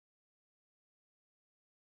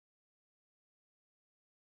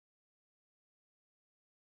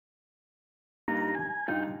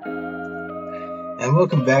And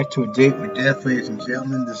welcome back to A Date with Death, ladies and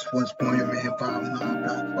gentlemen. This is once more your man Bob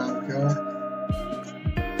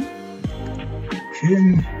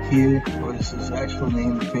Jim here, or is his actual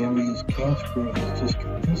name, the family is Casper, has just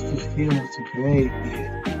confessed his feelings to Grea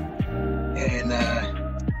here. And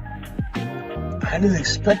I didn't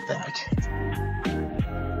expect that.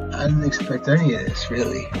 I didn't expect any of this,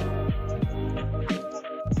 really.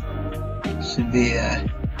 Should be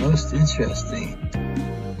most interesting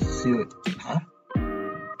to see what, huh?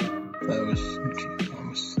 I was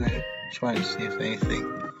trying to see if anything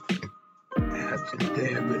happened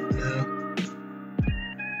there, but no.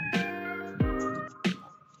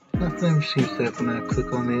 Nothing ever seems to happen when I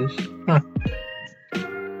click on this. Huh.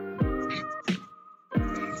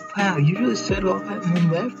 Wow, you really said all that and then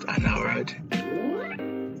left? I know, right?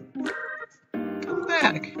 Come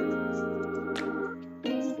back.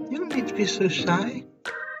 You don't need to be so shy.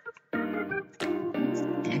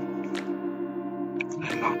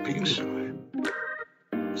 I'm not being shy.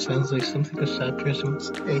 Sounds like something a shy person would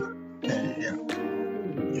say. Yeah.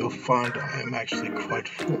 You'll find I am actually quite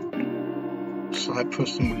forward. A shy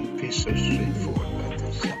person wouldn't be so straightforward about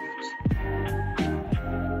their subjects.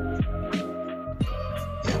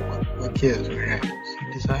 Yeah, what gives, man?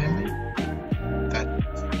 You desire me? That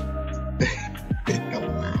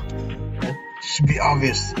that should be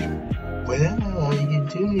obvious. Well, you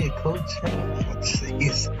do need a cold shower.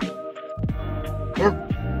 Please.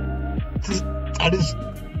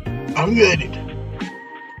 I'm good.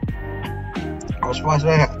 I'll spice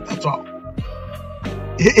that up, that's all.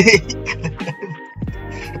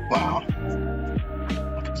 Wow.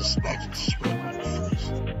 I can just imagine the sweat on your face.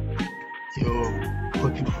 You're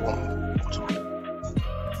looking for water.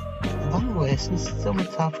 By the way, since it's on the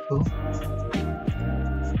topical,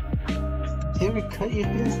 do you ever cut your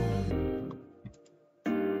hair?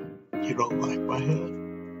 You don't like my hair?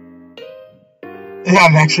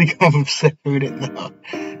 I'm actually kind of upset with it now.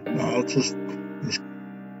 No, it's just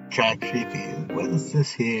kind of creepy. What is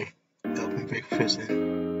this here? Open big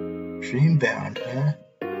prison. Dreambound, huh?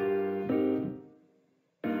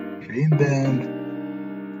 Dreambound.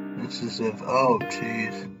 This is oh,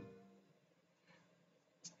 jeez.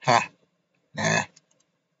 Ha. Nah.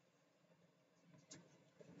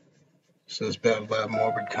 So it's about a lot of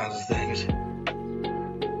morbid kinds of things.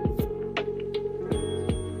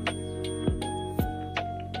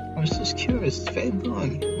 I was just curious, it's very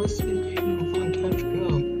long. What's the long time to go?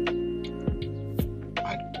 I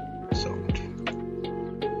don't.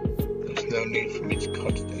 There's no need for me to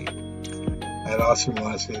cut things. That also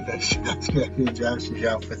reminds me that she was making Josh's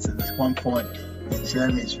outfits at this one point in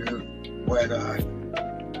Jeremy's room when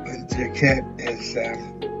Jacket is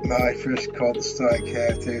Molly first called the starring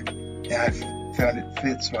character, and I found it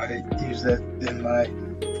fit, so I used that in my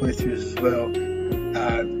playthroughs as well.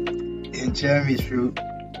 In Jeremy's room,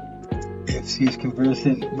 when she's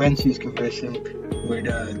conversing with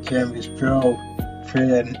Jeremy's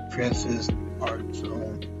girlfriend, Princess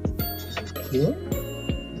Artzone. Is this kid?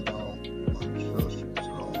 No,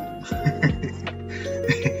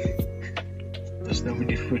 there's no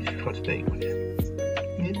need for you to cultivate with him.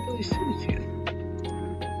 It really suits you.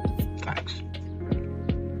 Thanks.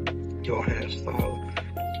 Your hairstyle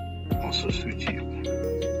also suits you.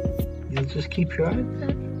 You'll just keep your eye on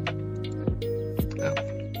that? Oh.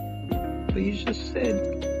 But you just said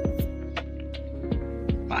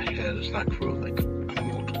my hair does not grow like a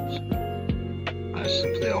mortal's. I've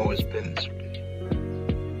simply always been this way.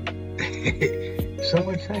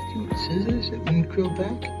 Someone attacked you with scissors and wouldn't grow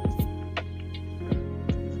back?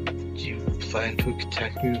 Do you plan to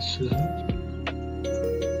attack me with scissors?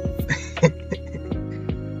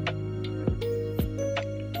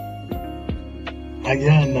 I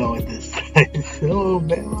gotta know what this is. So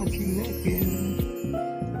bad watching that game.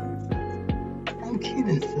 I'm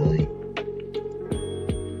kidding, silly.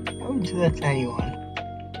 I wouldn't do that to anyone.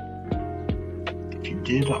 If you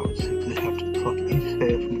did, I would simply have to pluck each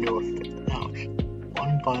hair from your house,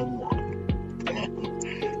 one by one. Damn.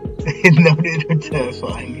 Noted or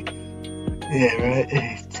terrifying. Yeah, right?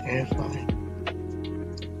 It's terrifying.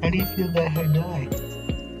 How do you feel that hair die?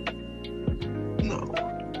 No.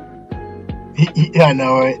 Yeah, I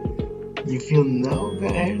know, right? You feel no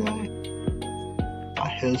about hair dye? My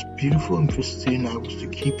hair is beautiful and pristine. I wish to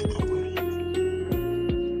keep it that way.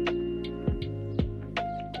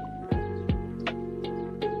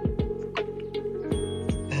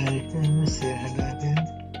 Let's see how that is.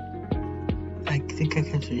 I think I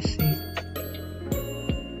got your receipt.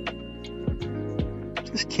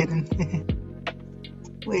 Just kidding.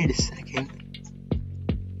 Wait a second.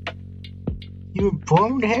 You were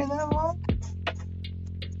born with hair that long?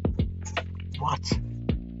 What?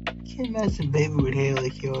 can't imagine a baby with hair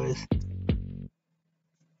like yours.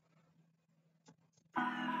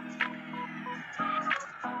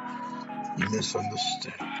 You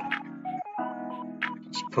misunderstood.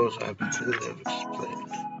 Suppose I've been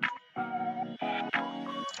explained.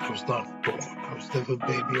 I was not born. I was never a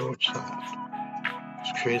baby or a child. I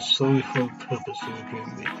was created solely for a purpose as a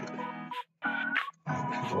dream maker.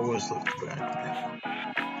 I've always looked back now.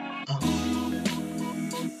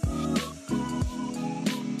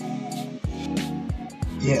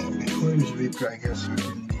 Yeah, before he was a Reaper, I guess he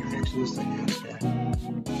didn't even exist, I guess, yeah.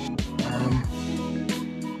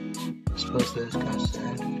 I suppose that is kind of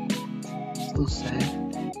sad. It's a little sad,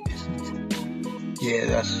 isn't it? Yeah,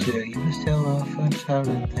 that's true. You must have a lot of fun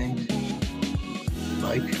childhood things.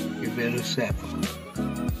 Like your better sample.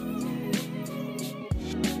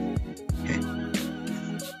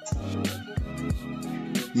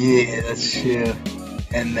 Yeah, that's true.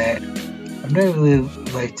 And that I've never really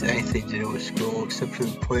liked anything to do with school except for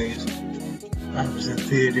the plays. I was in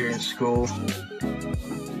theater in school,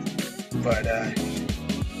 but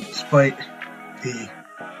despite the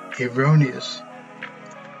erroneous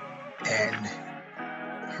and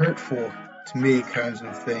hurtful to me kinds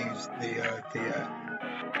of things,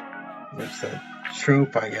 what's that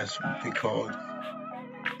trope, I guess would be called,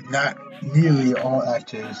 not nearly all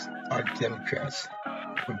actors are Democrats.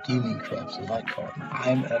 Or Democrats, as I call them.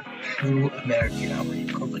 I'm a true American. I'm a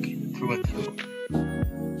Republican through and through.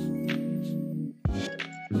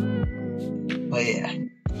 But yeah,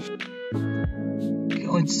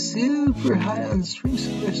 going super high on the strings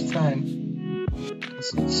the first time.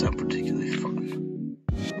 This doesn't sound particularly fun.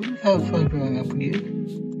 We've had fun growing up with you.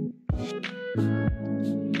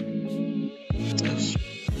 There's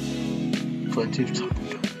plenty of time.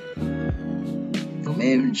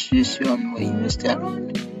 May I introduce you on what you missed out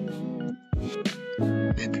on?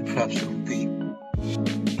 Maybe perhaps it would be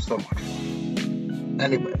so much fun.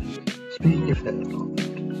 Anyway, speaking of that and all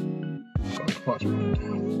that, got to watch right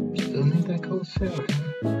now. Still need that cold Sarah,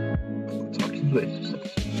 huh? I'll talk to you later,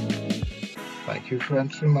 sis. Thank you for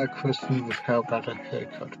answering my question with how about a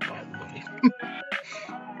haircut, by the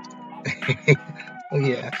way. Oh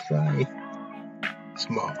yeah, sorry.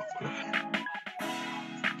 Small, Grea.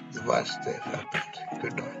 The last day of that bed.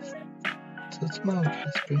 Good night. So it's my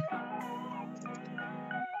Gatsby.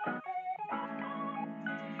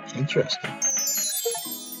 Interesting.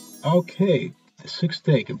 Okay, the 6th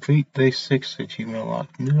day, complete day 6 at Gmail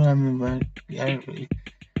lock. New I'm diary.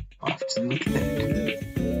 Off to the bed.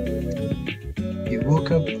 You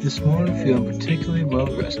woke up this morning feeling particularly well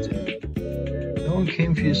rested. No one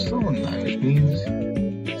came for your stolen night, which means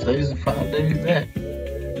today's the final day of bed.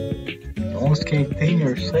 Almost can't contain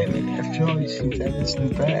your excitement. After all, you seem to have this in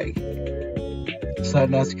the bag. Decide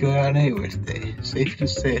not to go out anywhere today. Safe to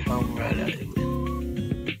stay at home right out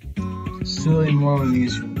anyway. Still more when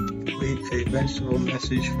these wait for a eventual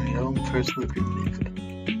message from your own personal group leader.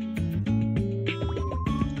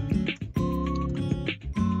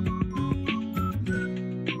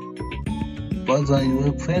 Buds on your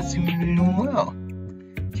little plant seem to be doing well.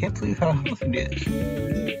 Can't believe how healthy it is.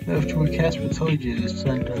 After what Casper told you, it's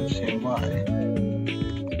starting to understand why.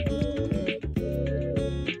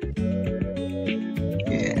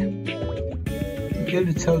 Yeah. You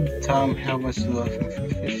gotta tell Tom how much you love him for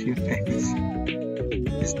 15 minutes.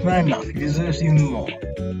 It's not enough, he deserves even more.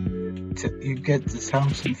 You get the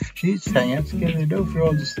Thompson Streets hang out together and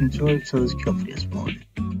overall just enjoy each other's company this morning.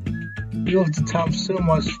 You love the Tom so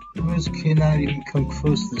much, words cannot even come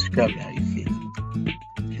close to describing how you feel.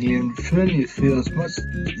 You feel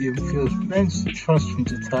immense trust from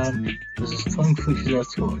the time as his tongue pushes out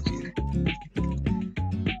towards you.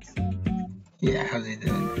 Yeah, how's he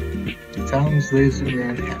doing? The Tom is lazy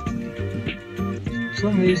around happily. For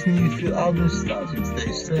some reason you feel odd nostalgic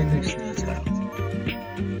today, staying next to the Tom.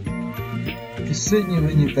 You're sitting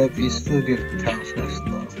in your bed, but you still give the Tom special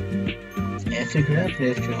love. Answer gravity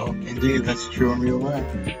after all. Indeed, that's true in real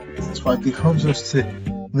life. That's why it behoves us to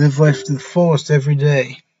live life to the fullest every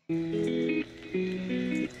day.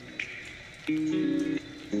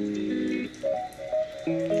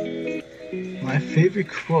 My favorite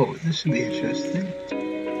quote, this will be interesting.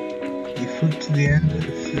 You flip to the end of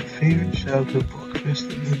the favorite childhood book,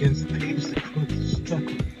 resting against the page the quote is stuck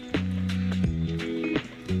with.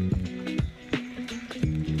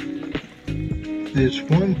 There's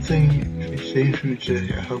one thing we say from each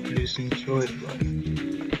other, I hope it is enjoy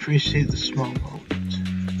life. Appreciate the small moments.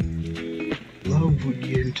 Love with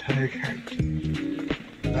your entire heart.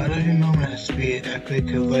 Not every moment has to be an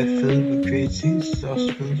epic, a life filled with great scenes. It's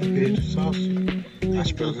also filled with great exhaustion. I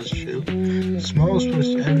suppose that's true. The smallest,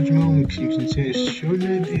 most average moment can contain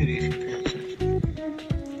extraordinary beauty if you pay attention.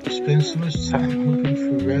 spend so much time hoping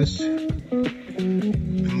for rest, a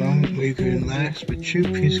moment where you can relax, but true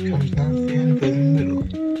peace comes not at the end but in the middle.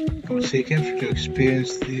 It will take effort to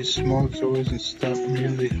experience these small joys and stop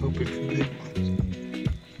merely hoping for big ones.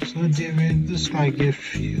 So dear man, this is my gift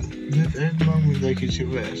for you. Live every moment like it's your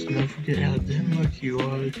last, and don't forget how damn lucky you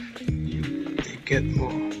are to get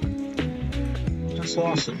more. That's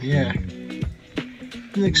awesome, yeah. I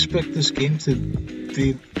didn't expect this game to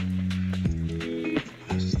be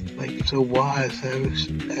like so wise. I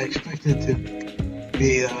expected to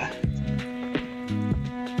be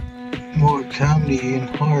more comedy and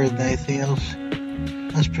horror than anything else.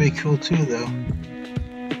 That's pretty cool too, though.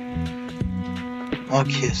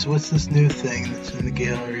 Okay, so what's this new thing that's in the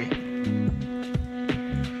gallery?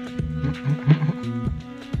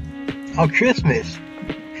 Oh, Christmas!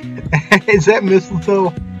 Is that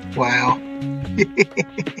mistletoe? Wow.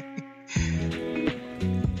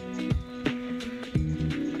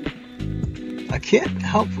 I can't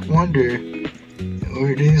help but wonder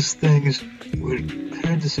where these things would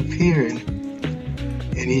kind of disappear in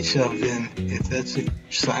each of them, if that's a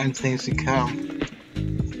sign of things to come.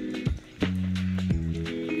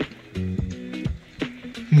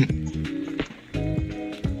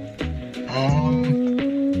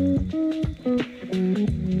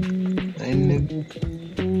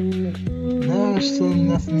 No, still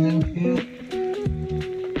nothing new here.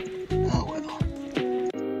 Oh well.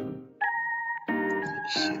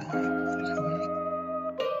 Let's see.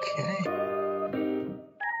 Okay.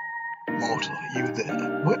 Mortal, you there?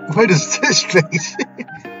 What is this place?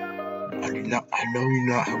 I know you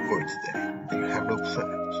not have work today. You have no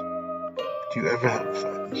plans. Do you ever have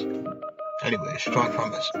plans? Anyway, strong from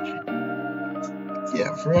message.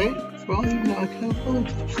 Yeah, right? Well, you're not gonna have work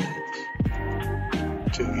plans.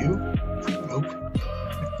 To you? Nope.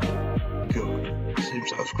 Good. Seems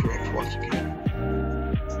I was correct once again.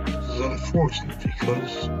 This is unfortunate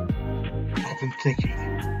because I've been thinking.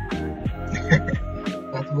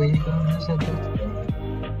 Not the way you're going to say that today.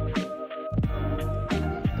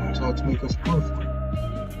 Don't try to make us perfect.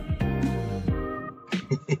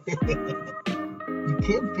 You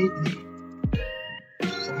can't beat me.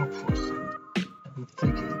 It's unfortunate. I've been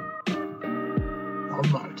thinking all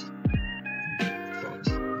night.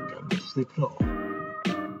 Sleep at all.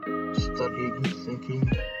 Studying, thinking,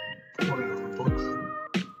 poring over books.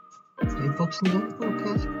 Any books in that book,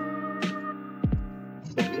 Casper?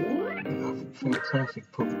 You have a fantastic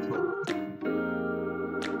book.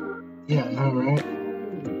 Yeah, I know, right?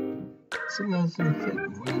 Something I was thinking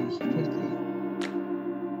when I was 15.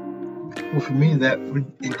 Well, for me, that would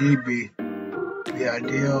indeed be the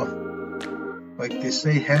ideal. Like they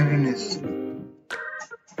say, heaven is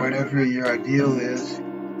whatever your ideal is.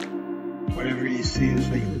 Whatever you see is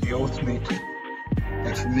like the ultimate,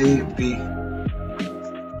 and for me it'd be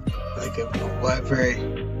like a library,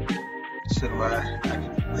 so I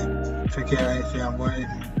could pick out anything I wanted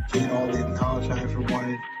and gain all the knowledge I ever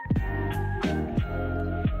wanted,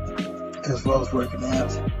 as well as working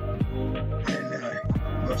out,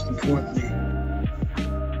 and most importantly,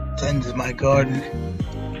 tend to my garden.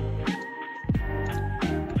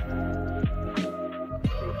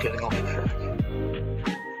 We're getting off track.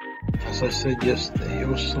 As I said yesterday,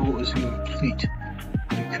 your soul is incomplete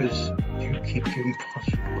because you keep giving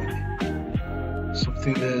possible away.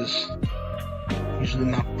 Something that is usually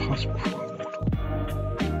not possible for a mortal.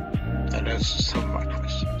 That answers some of my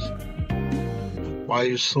questions. Why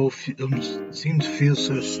your soul seems to feel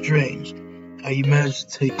so strange, how you managed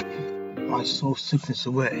to take my soul sickness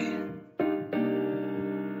away.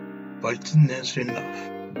 But it didn't answer enough.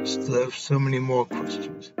 I still have so many more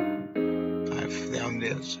questions. I've found the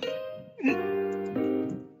answer.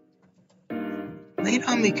 Lay it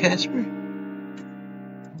on me, Casper.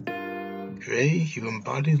 Grea, you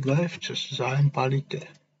embodied life just as I embodied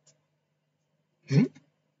death.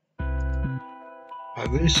 My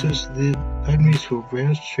race says the enemies will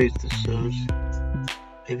rare trace themselves.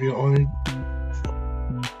 Maybe only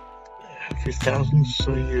after thousands or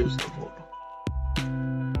so years of mortal.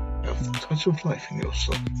 You have the touch of life in your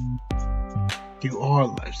soul. You are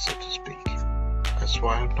life, so to speak. That's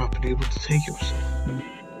why I've not been able to take your soul.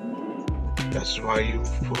 That's why you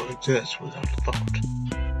will exist without a thought.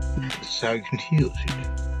 This is how you can heal as you do.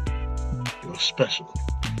 You're special.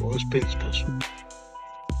 You've always been special.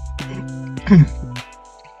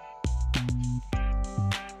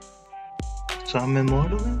 So I'm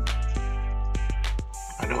immortal then?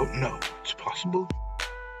 I don't know. It's possible.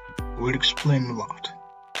 It would explain a lot.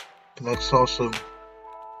 But that's not the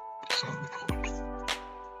point.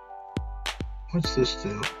 What's this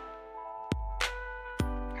do?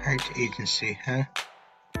 Heart agency, huh?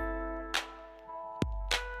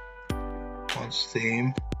 Unbeknownst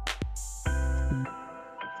theme.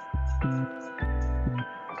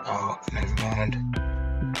 Oh, never mind.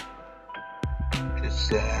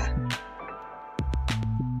 It's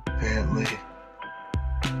apparently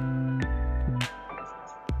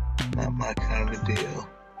not my kind of a deal.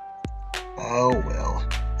 Oh well.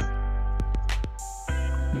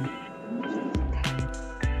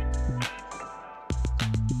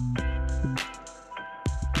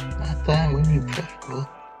 Not that would be preferable.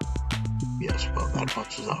 Yes, well, that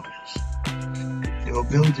much is obvious. Your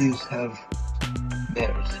abilities have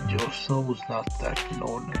merits, and your soul is not that of an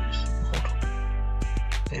ordinary mortal.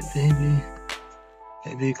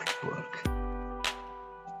 Maybe it could work.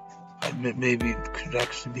 I admit maybe it could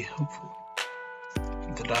actually be helpful.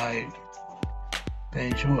 That I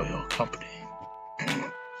enjoy your company.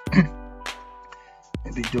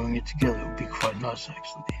 Maybe doing it together would be quite nice,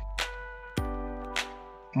 actually.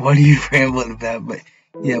 What are you rambling about? But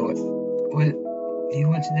yeah, what you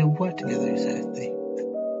want to do what together exactly?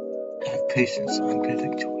 Have patience. I'm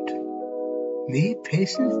getting to it. Me?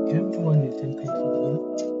 Patience? You're the one who's impatient,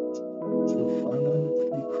 right? So find out if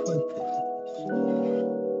you quite patient.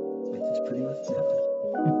 Which is pretty much nothing.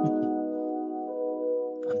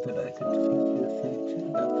 I bet I could teach you a thing too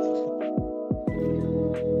about patience.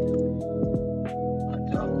 I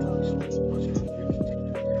doubt those much for your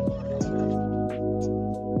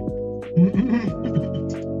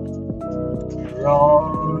Wrong.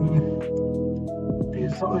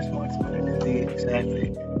 There's always much better to be exactly.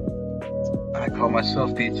 I call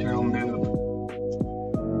myself the eternal noob.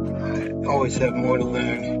 I always have more to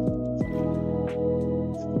learn.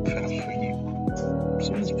 Perhaps for you. So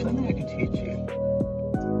there's plenty I can teach you.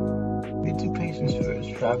 Be too patience first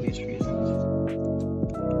for obvious reasons.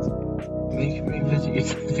 Make you revisit your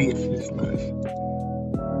previous life.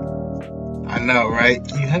 I know, right?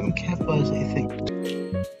 You haven't capitalized anything.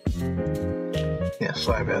 Yeah,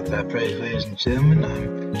 sorry about that, ladies and gentlemen.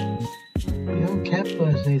 You haven't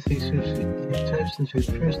capitalized anything since we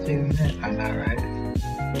first even met. I know, right?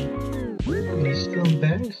 Are you still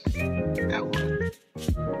embarrassed? At what?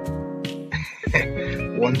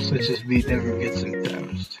 One such as me never gets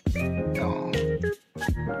embarrassed. No.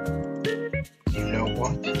 You know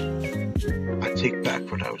what? I take back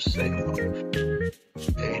what I was saying, though.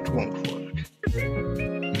 It won't work.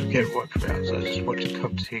 Forget workarounds, I just want to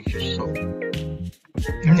come take your soul.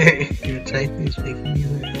 Your type is making me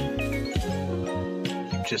laugh.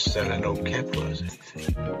 You just said I don't capitalize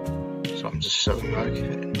anything. So I'm just showing my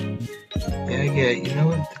kid. Yeah, you know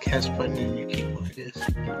what the cast button in your keyboard is?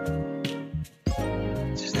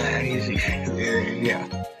 It's just not easy. Yeah.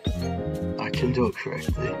 I can do it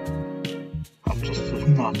correctly. I'm just as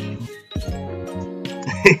not you.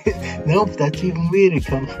 Nope, that's even weirder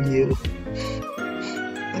come from you.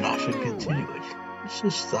 Then I should continue it. It's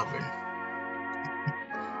just stubborn.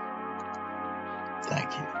 Thank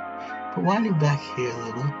you. But winding back here a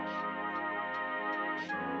little.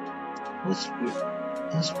 Let's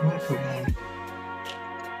work around.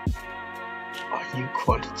 Are you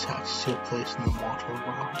quite attached to a place in the mortal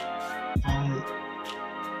world?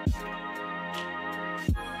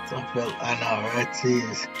 I know, right?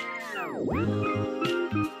 Jeez.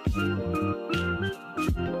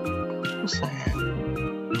 Of course I am.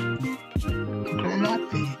 How could I not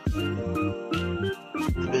be?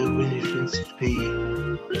 The ability seems to be a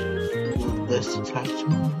little less attached to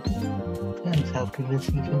me. Depends how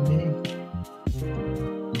convincing it can be.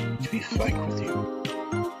 To be frank with you.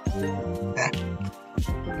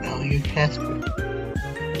 No, you're Casper.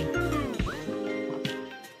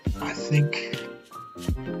 I think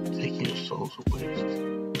taking your soul's a waste.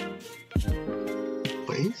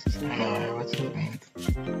 Waste? I know, what's that mean?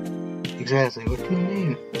 Exactly, what do you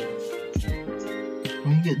mean?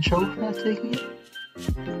 When you get in trouble for not taking it?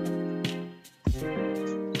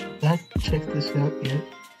 Not check this out yet.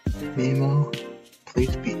 Memo,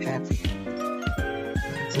 please be happy.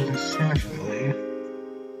 That doesn't sound familiar.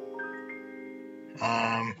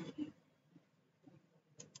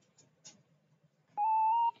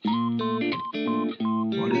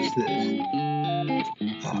 What is this?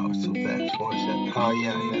 Oh, it's so bad. What is that? Oh,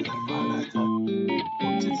 yeah, never mind.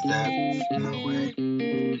 What is that? No way.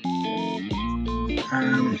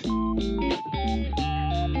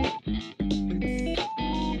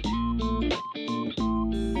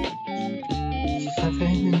 Does that have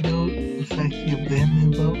anything to do with the fact you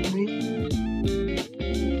abandoned about me?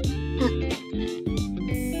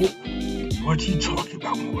 What are you talking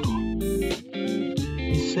about, mortal?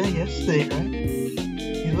 You said yesterday, right?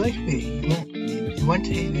 You like me. You want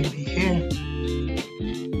to hate me here.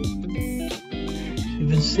 You've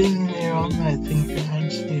been sitting there all night thinking you're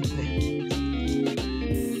not sleeping.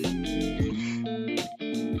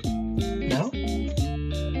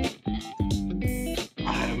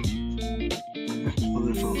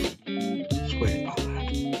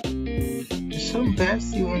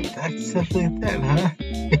 Perhaps you want to act stuff like that, huh?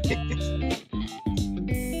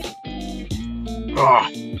 Ah.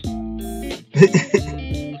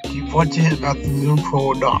 Do you want to hear about the loophole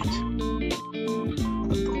or not? I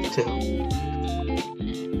don't tell.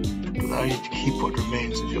 To allow you to keep what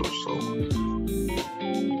remains of your soul.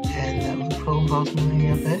 And that loophole involves something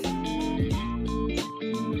I bet?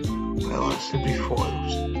 Well, I said before,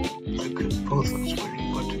 I could both of us winning,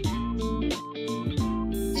 but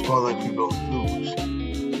it's more like we both lose.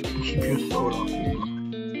 You can keep your soul on you.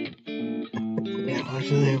 Yeah, I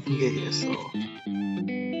really hope you get your soul.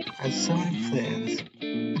 I had so many plans.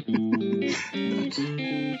 That's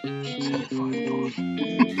terrifying thought.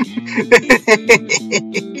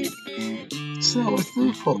 So, what's the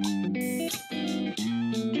loophole? Do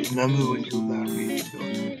you remember when you allowed me to go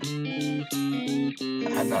there?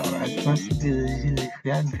 I know, I must have been a really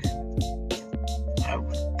grand. I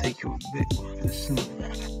would think you would be one of the sooner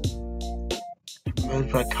that.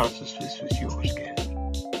 Merge my consciousness with yours again.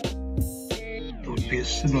 It would be a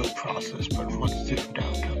similar process, but a much different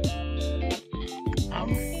outcome.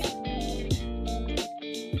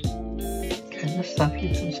 Can I stop you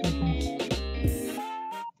for a second?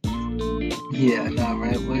 Yeah, no,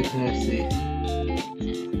 right? What can I say?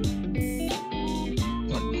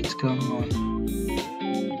 What's going on?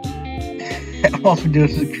 All we're doing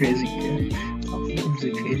is a crazy cat. All we're doing is a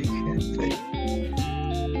crazy cat thing.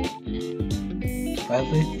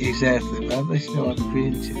 Exactly. By the way, no, I'm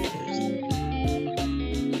reading too fast.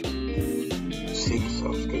 Seems I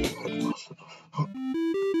was getting ahead of myself. Oh.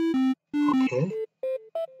 Okay.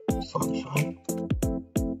 Sunshine.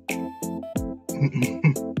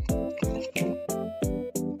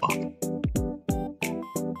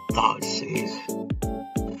 Oh, jeez.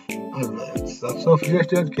 Alright, stop so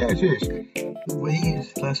suggesting on catches. The way is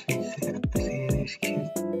last week said, I think it is cute.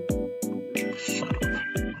 Shut up. I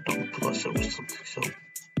don't plus over something so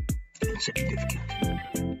insignificant.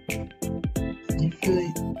 You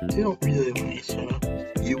don't really want to shut up.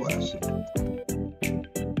 You asked it.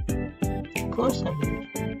 Of course I do.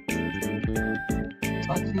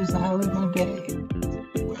 Talk to you is the highlight of my day.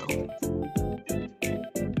 Well,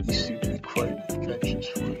 you seem to be quite adventurous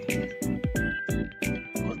for you.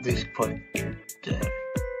 Or at least quite dead.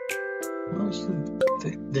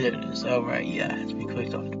 There it is. Oh, right, yeah. It's be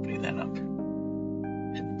quite off to bring that up.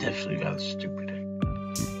 It's definitely rather stupid.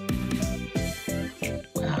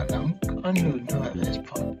 I know none of this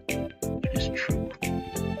part is true.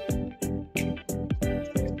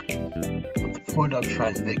 But the point I'm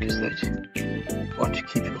trying to make is that once you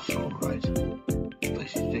keep your soul right,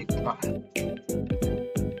 unless you take time.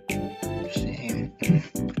 Same.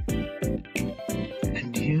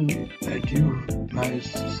 And you manage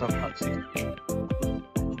to somehow take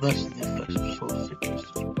less of the effects of soul sickness.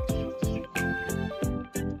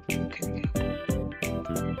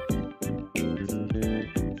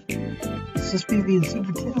 Just me being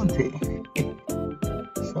super talented.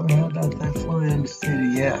 Somehow that fully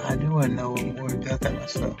understood. Yeah, I do want to know more about that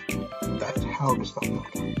myself. That's how to stop that.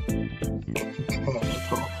 You can't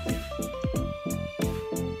at all.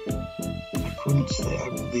 I couldn't say I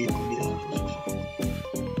believe in the others.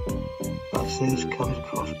 I'd say this comes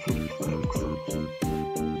across pretty clear clues.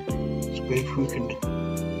 It's great if we can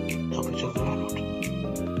help each other out.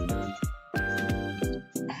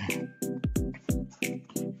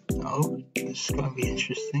 Oh, this is gonna be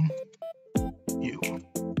interesting.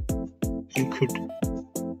 You could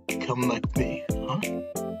become like me, huh?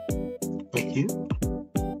 Like you?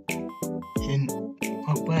 In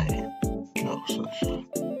what way? No, sunshine.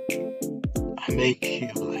 I make you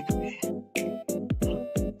like me.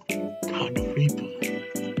 Kind of reaper.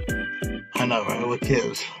 I know, right? What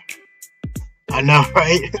gives? I know,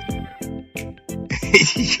 right?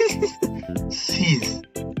 Jeez.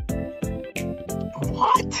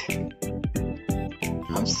 What?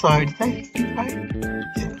 I'm sorry, did I hear you right?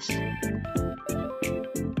 Yes.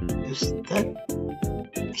 Is that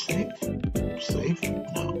safe? Safe?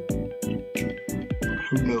 No.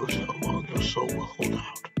 Who knows how long your soul will hold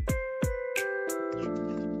out?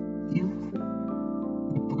 You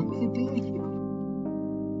want me to be like you?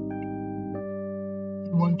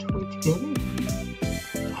 You want to work together?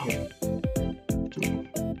 I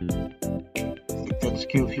think that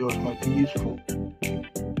skill of yours might be useful.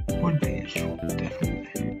 Would be useful, definitely.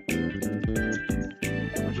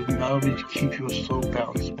 But it allow me to keep your soul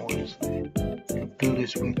balanced more easily. Your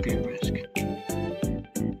abilities wouldn't be at risk.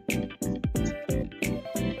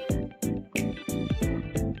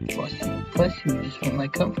 Plus you just want my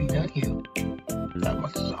company, don't you? That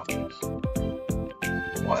much is obvious.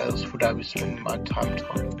 Why else would I be spending my time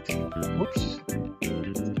talking with you? Whoops.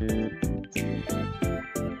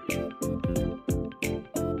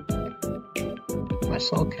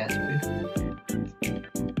 sarcastic.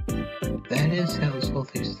 That is how this whole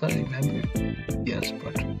thing started, remember? Yes,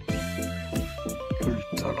 but could have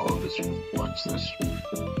done all this with watch this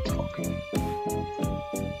talking.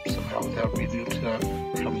 Somehow without reading into that,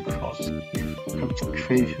 coming across to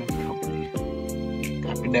creation of the company.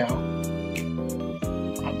 Happy now.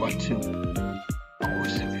 I want to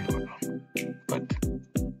always have you around. But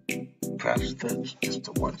perhaps that's just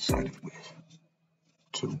a one-sided way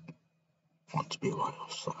to want to be on your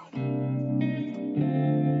side.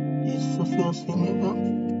 You still feel the same way about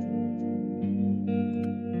me?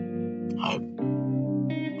 I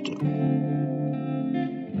do.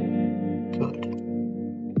 Good.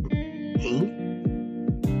 Really?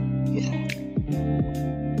 Yeah.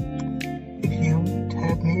 If you would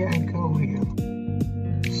have me, I'd go here.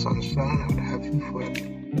 Sunshine, I would have you forever.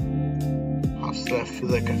 Honestly, I feel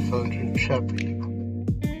like I fell into a trap with you.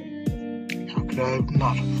 How could I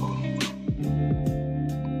not have fallen?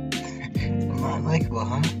 I'm not likable,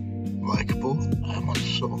 huh? Likeable? I'm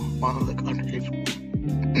unsure. More like unhateable.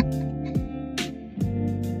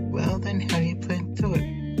 Well, then how do you plan to do it?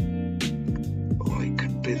 Well, it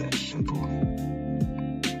could be that simple.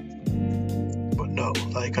 But no,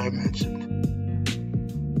 like I mentioned,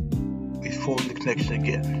 we formed the connection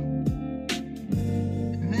again.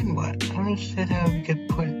 And then what? I don't understand how we get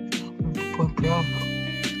point Bravo.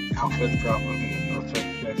 Alpha and Bravo, Alpha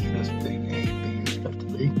connection is being anything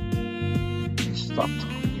respectively. And stop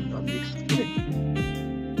talking about the explain.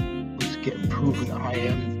 Let's get improving I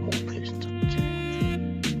am more patient.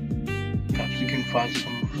 Perhaps you can find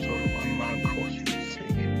some sort of online course you can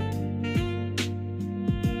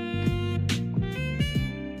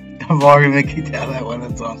take. I'm already making you tell that one,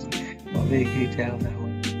 that's awesome. I'm making you tell that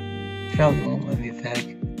one. Probably won't let me attack.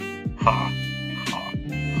 Ha, ha,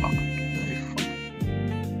 ha. Very funny.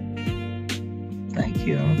 Thank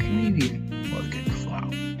you, I'm a Canadian. What a good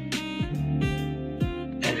clown.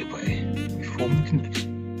 Anyway, we form a connection.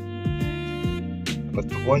 But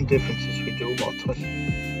the one difference is we do about touching.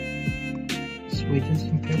 Sweetest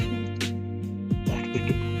impression? That we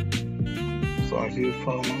do. As long as you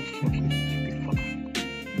follow my instructions, you'll be fine.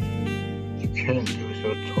 You can do as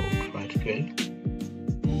you're told, right, okay?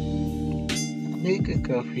 I'll be a good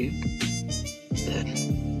girl for you. Then,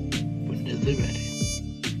 when they're ready,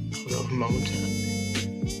 I'll go momentarily.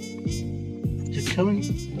 You're coming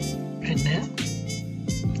right now?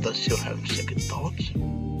 Unless you're having second thoughts.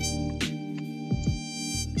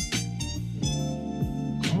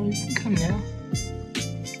 Oh, you can come now.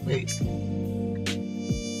 Wait.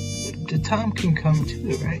 The time can come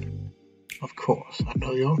too, right? Of course, I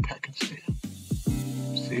know your package there.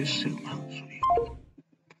 See you soon, my sweet.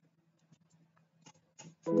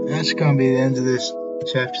 That's gonna be the end of this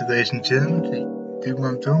chapter, ladies and gentlemen. Do what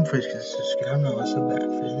I'm doing, please subscribe and listen back.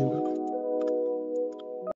 Really well.